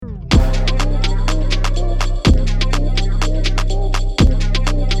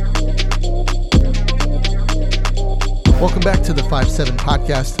Welcome back to the 5-7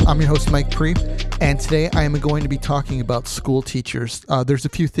 podcast. I'm your host, Mike Pre, and today I am going to be talking about school teachers. There's a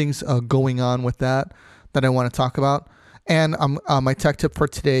few things going on with that I want to talk about. And my tech tip for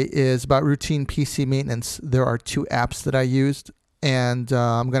today is about routine PC maintenance. There are two apps that I used, and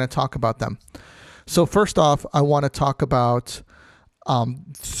I'm going to talk about them. So first off, I want to talk about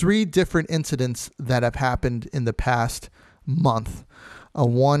three different incidents that have happened in the past month.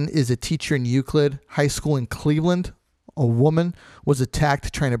 One is a teacher in Euclid High School in Cleveland. A woman was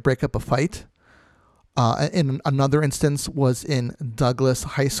attacked trying to break up a fight. In another instance was in Douglas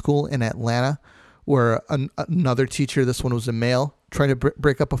High School in Atlanta, where another teacher, this one was a male, trying to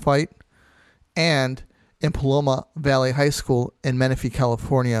break up a fight. And in Paloma Valley High School in Menifee,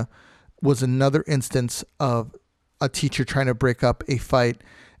 California, was another instance of a teacher trying to break up a fight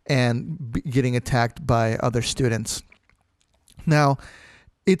and getting attacked by other students. Now,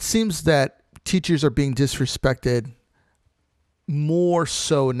 it seems that teachers are being disrespected more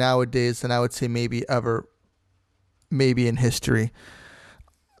so nowadays than I would say maybe in history.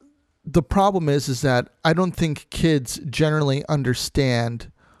 The problem is that I don't think kids generally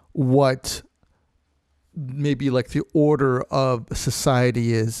understand what maybe like the order of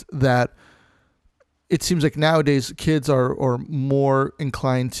society is. That it seems like nowadays kids are more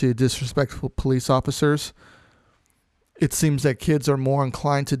inclined to disrespectful police officers. It seems that kids are more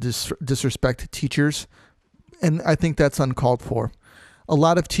inclined to disrespect teachers. And I think that's uncalled for. A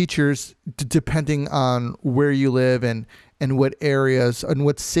lot of teachers, depending on where you live and what areas and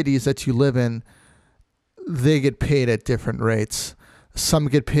what cities that you live in, they get paid at different rates. Some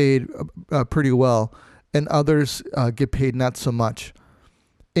get paid pretty well, and others get paid not so much.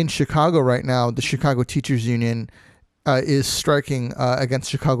 In Chicago right now, the Chicago Teachers Union is striking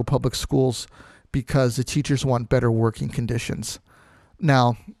against Chicago Public Schools because the teachers want better working conditions.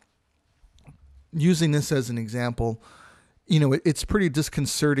 Now, using this as an example, it's pretty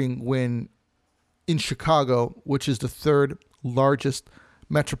disconcerting when in Chicago, which is the third largest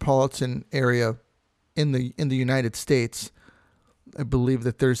metropolitan area in the United States, I believe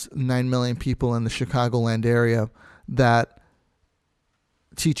that there's 9 million people in the Chicagoland area, that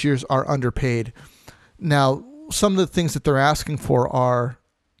teachers are underpaid. Now, some of the things that they're asking for are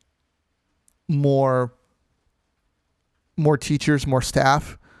more teachers, more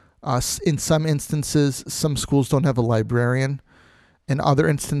staff. In some instances, some schools don't have a librarian. In other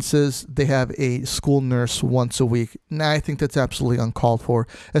instances, they have a school nurse once a week. Now, I think that's absolutely uncalled for,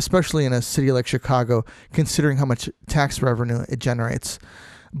 especially in a city like Chicago, considering how much tax revenue it generates.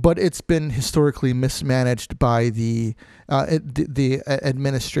 But it's been historically mismanaged by the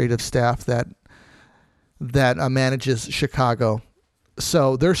administrative staff that manages Chicago.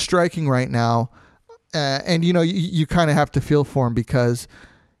 So they're striking right now, and you kind of have to feel for them because,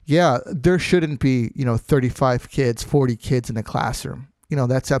 yeah, there shouldn't be 35 kids, 40 kids in a classroom.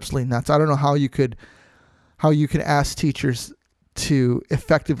 That's absolutely nuts. I don't know how you could ask teachers to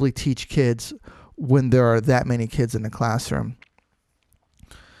effectively teach kids when there are that many kids in a classroom.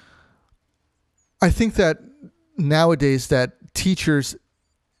 I think that nowadays that teachers,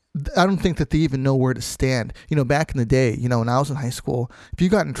 I don't think that they even know where to stand. Back in the day, when I was in high school, if you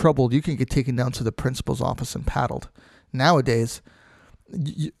got in trouble, you can get taken down to the principal's office and paddled. Nowadays,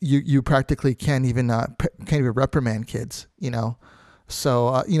 you practically can't even reprimand kids.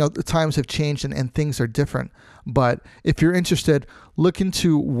 So the times have changed and things are different. But if you're interested, look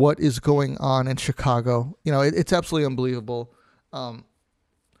into what is going on in Chicago. It's absolutely unbelievable. One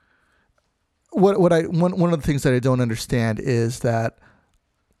of the things that I don't understand is that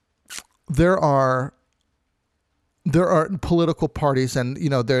there are political parties, and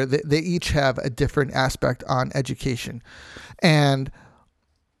they each have a different aspect on education, and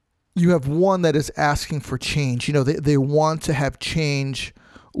you have one that is asking for change. They want to have change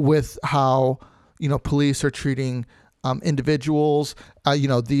with how police are treating individuals.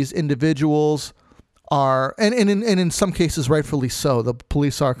 These individuals are, and in some cases rightfully so, the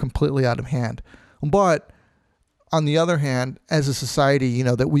police are completely out of hand. But on the other hand, as a society,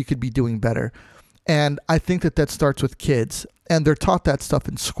 that we could be doing better. And I think that starts with kids, and they're taught that stuff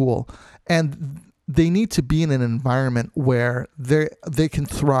in school, and they need to be in an environment where they can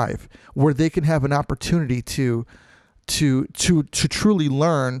thrive, where they can have an opportunity to truly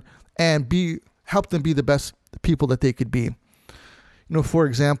learn and help them be the best people that they could be. For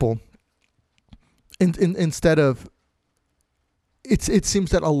example, instead of it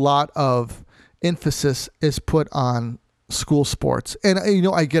seems that a lot of emphasis is put on school sports. And,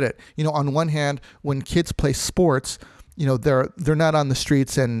 I get it. On one hand, when kids play sports, they're not on the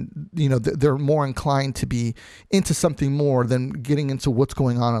streets, and, they're more inclined to be into something more than getting into what's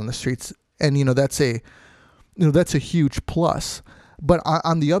going on the streets. And, that's a huge plus. But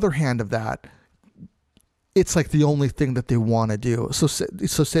on the other hand of that, it's like the only thing that they want to do. So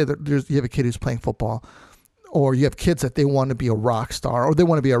say that you have a kid who's playing football, or you have kids that they want to be a rock star, or they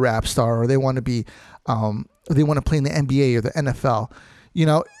want to be a rap star, or they want to be, they want to play in the NBA or the NFL.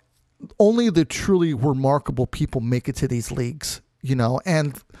 Only the truly remarkable people make it to these leagues,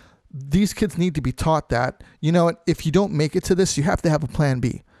 and these kids need to be taught that, if you don't make it to this, you have to have a plan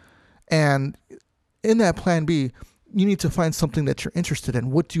B. And in that plan B, you need to find something that you're interested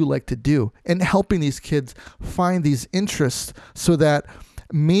in. What do you like to do? And helping these kids find these interests so that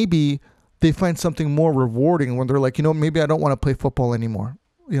maybe they find something more rewarding when they're like, maybe I don't want to play football anymore.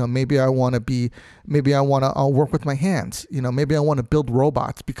 Maybe I want to work with my hands. Maybe I want to build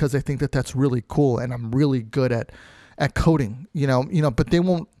robots because I think that that's really cool and I'm really good at coding, but they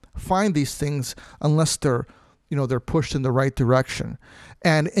won't find these things unless they're pushed in the right direction.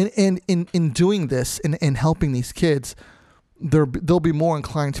 And in doing this and helping these kids, they'll be more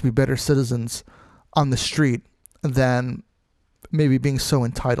inclined to be better citizens on the street than maybe being so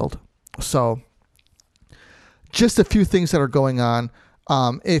entitled. So just a few things that are going on.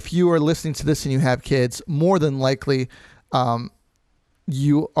 If you are listening to this and you have kids, more than likely,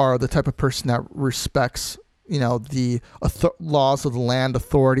 you are the type of person that respects, the laws of the land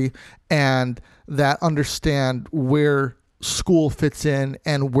authority, and that understand where school fits in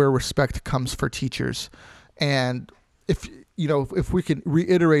and where respect comes for teachers. And if we can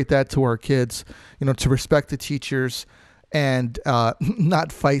reiterate that to our kids, to respect the teachers and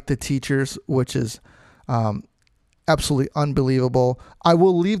not fight the teachers, which is absolutely unbelievable. I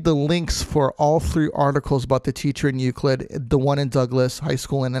will leave the links for all 3 articles about the teacher in Euclid, the one in Douglas High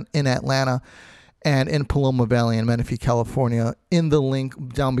School in Atlanta, and in Paloma Valley in Menifee, California, in the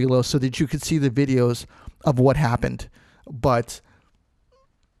link down below so that you could see the videos of what happened. But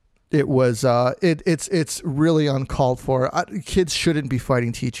it was it's really uncalled for. Kids shouldn't be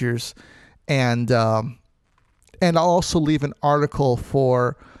fighting teachers. And I'll also leave an article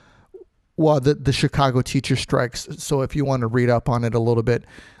for the Chicago teacher strikes. So if you want to read up on it a little bit,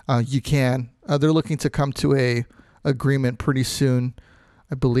 you can. They're looking to come to a agreement pretty soon.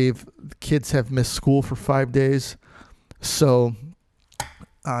 I believe the kids have missed school for 5 days. So,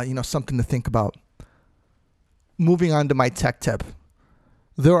 something to think about. Moving on to my tech tip.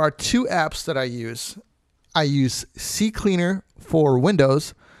 There are 2 apps that I use. I use CCleaner for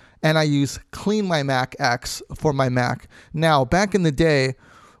Windows, and I use Clean My Mac X for my Mac. Now, back in the day,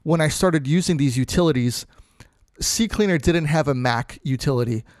 when I started using these utilities, CCleaner didn't have a Mac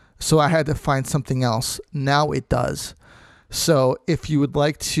utility, so I had to find something else. Now it does. So if you would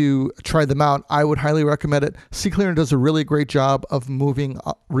like to try them out, I would highly recommend it. CCleaner does a really great job of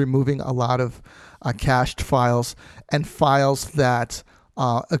removing a lot of cached files and files that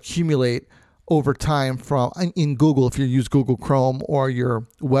accumulate over time in Google, if you use Google Chrome or your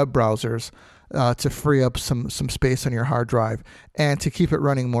web browsers, to free up some space on your hard drive and to keep it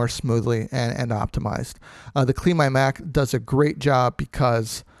running more smoothly and optimized. The Clean My Mac does a great job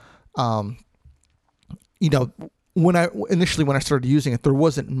because, when I started using it, there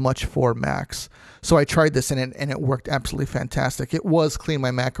wasn't much for Macs. So I tried this and it worked absolutely fantastic. It was Clean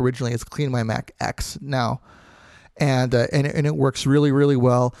My Mac originally. It's Clean My Mac X now. And it works really, really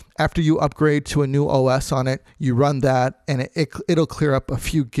well. After you upgrade to a new OS on it, you run that and it'll clear up a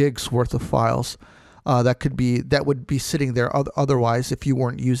few gigs worth of files that would be sitting there otherwise if you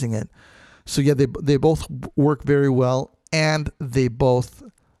weren't using it. So yeah, they both work very well, and they both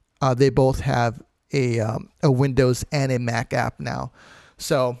have a Windows and a Mac app now.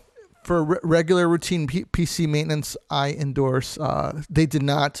 So for regular routine PC maintenance, I endorse. They did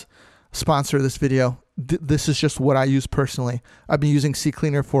not sponsor this video. This is just what I use personally. I've been using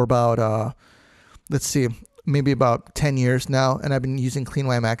CCleaner for about maybe about 10 years now, and I've been using Clean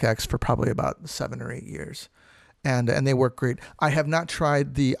My Mac X for probably about 7 or 8 years, and they work great. I have not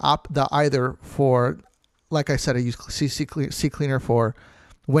tried the either for, like I said, I use CCleaner for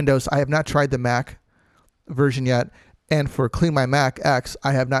Windows. I have not tried the Mac version yet, and for Clean My Mac X,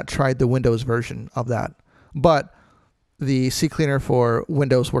 I have not tried the Windows version of that. But the CCleaner for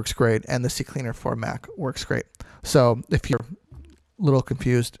Windows works great, and the CCleaner for Mac works great. So if you're a little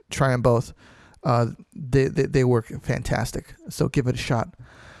confused, try them both. They work fantastic. So give it a shot.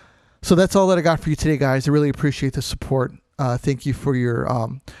 So that's all that I got for you today, guys. I really appreciate the support. Thank you for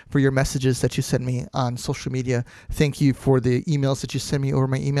your messages that you send me on social media. Thank you for the emails that you send me over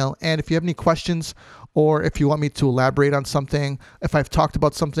my email. And if you have any questions, or if you want me to elaborate on something, if I've talked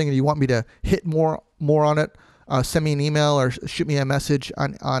about something and you want me to hit more on it, send me an email or shoot me a message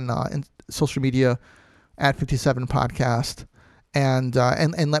on social media at 57 Podcast, and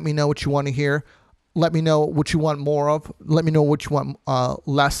let me know what you want to hear. let me know what you want more of. Let me know what you want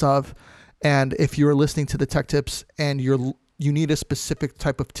less of. And if you're listening to the Tech Tips and you need a specific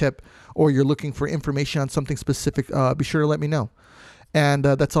type of tip, or you're looking for information on something specific, be sure to let me know. And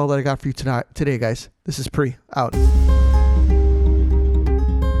that's all that I got for you today, guys. This is Pri, out.